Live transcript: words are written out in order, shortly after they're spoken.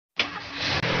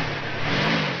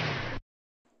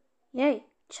Yay,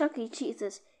 Chuck E.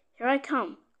 Cheese's, here I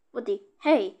come. With the,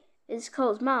 hey, it's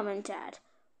closed, Mom and Dad.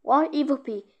 Why, Evil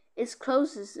P, it's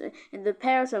closes in the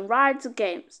pairs and rides and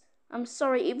games. I'm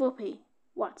sorry, Evil P.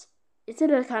 What? Is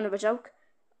it a kind of a joke?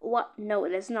 What? No,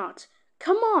 it is not.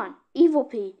 Come on, Evil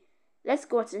P. Let's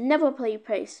go to Never Play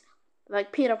Place,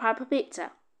 like Peter Piper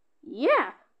Pizza.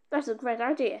 Yeah, that's a great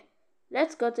idea.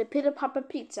 Let's go to Peter Piper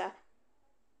Pizza.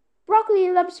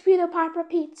 Broccoli loves Peter Piper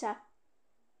Pizza.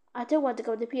 I don't want to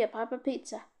go to Peter Piper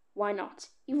Pizza. Why not?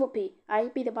 Evil P, I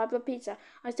eat Peter Piper Pizza.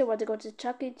 I still want to go to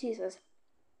Chuck E. Cheese's.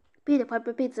 Peter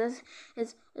Piper Pizza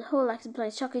is a whole likes to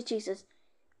play Chuck E. Cheese's.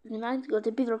 We can either go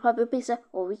to Peter Piper Pizza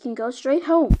or we can go straight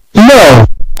home. No,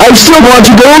 I still want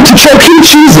to go to Chuck E.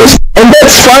 Cheese's, and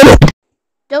that's final.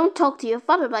 Don't talk to your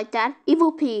father like that.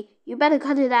 Evil P, you better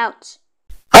cut it out.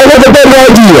 I have a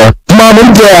better idea, Mom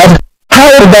and Dad.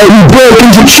 How about we break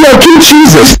into Chuck E.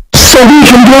 Cheese's so we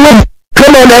can go in?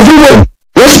 Come on, everyone.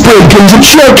 Let's break into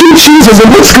Chuck E. Cheese's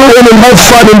and let's go in and have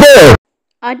fun in there.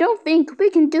 I don't think we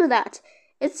can do that.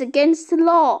 It's against the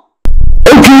law.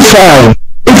 Okay, fine.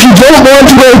 If you don't want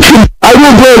to break in, I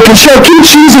will break in Chuck E.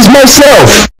 Cheese's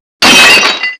myself.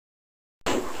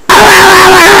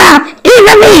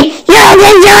 Evil P, you're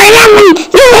enjoying me.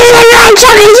 You enjoy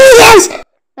Chuck E. Cheese's.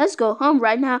 Let's go home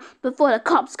right now before the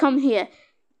cops come here.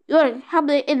 You're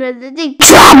helping in the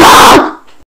Trouble!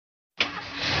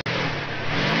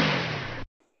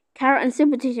 Carrot and Sweet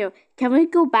Potato, can we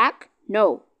go back?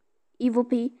 No. Evil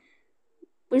P,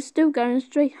 we're still going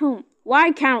straight home.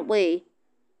 Why can't we?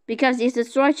 Because he's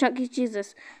destroyed Chuck E.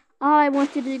 Cheese's. I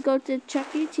wanted to go to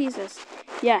Chuck E. Cheese's.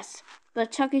 Yes,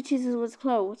 but Chuck E. Cheese's was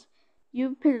closed.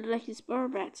 You pretty lucky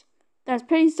spoiled brat. That's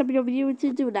pretty stupid of you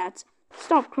to do that.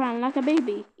 Stop crying like a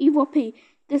baby. Evil P,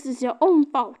 this is your own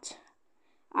fault.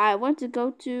 I want to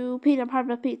go to Peter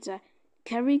Piper Pizza.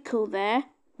 Can we go there?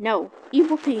 No.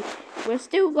 Evil P, we're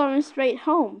still going straight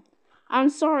home. I'm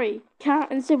sorry,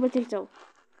 Carrot and Sweet Potato.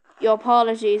 Your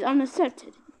apology is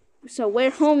unaccepted. So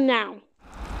we're home now.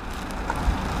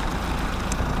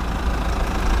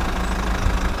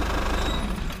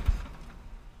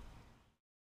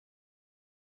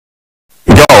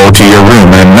 Go to your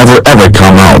room and never ever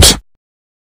come out.